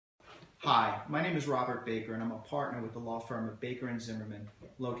Hi, my name is Robert Baker and I'm a partner with the law firm of Baker & Zimmerman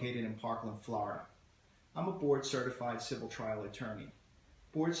located in Parkland, Florida. I'm a board certified civil trial attorney.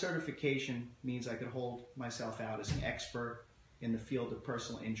 Board certification means I could hold myself out as an expert in the field of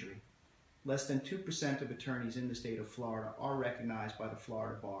personal injury. Less than 2% of attorneys in the state of Florida are recognized by the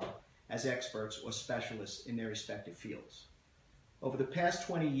Florida Bar as experts or specialists in their respective fields. Over the past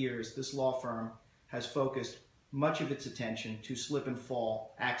 20 years, this law firm has focused much of its attention to slip and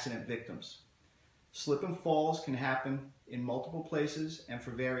fall accident victims. Slip and falls can happen in multiple places and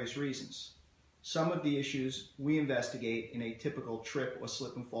for various reasons. Some of the issues we investigate in a typical trip or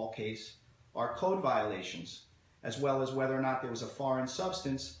slip and fall case are code violations, as well as whether or not there was a foreign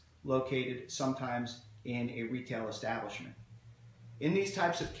substance located sometimes in a retail establishment. In these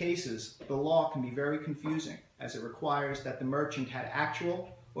types of cases, the law can be very confusing as it requires that the merchant had actual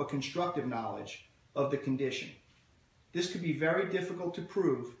or constructive knowledge of the condition. This could be very difficult to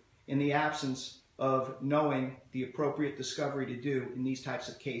prove in the absence of knowing the appropriate discovery to do in these types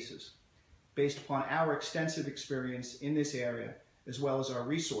of cases. Based upon our extensive experience in this area, as well as our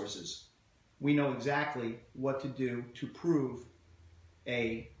resources, we know exactly what to do to prove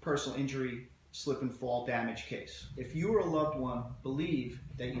a personal injury slip and fall damage case. If you or a loved one believe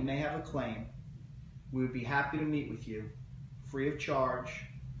that you may have a claim, we would be happy to meet with you free of charge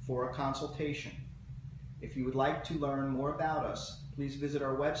for a consultation. If you would like to learn more about us, please visit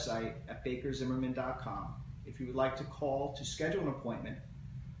our website at bakerzimmerman.com. If you would like to call to schedule an appointment,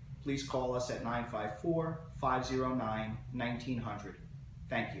 please call us at 954-509-1900.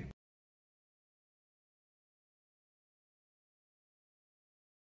 Thank you.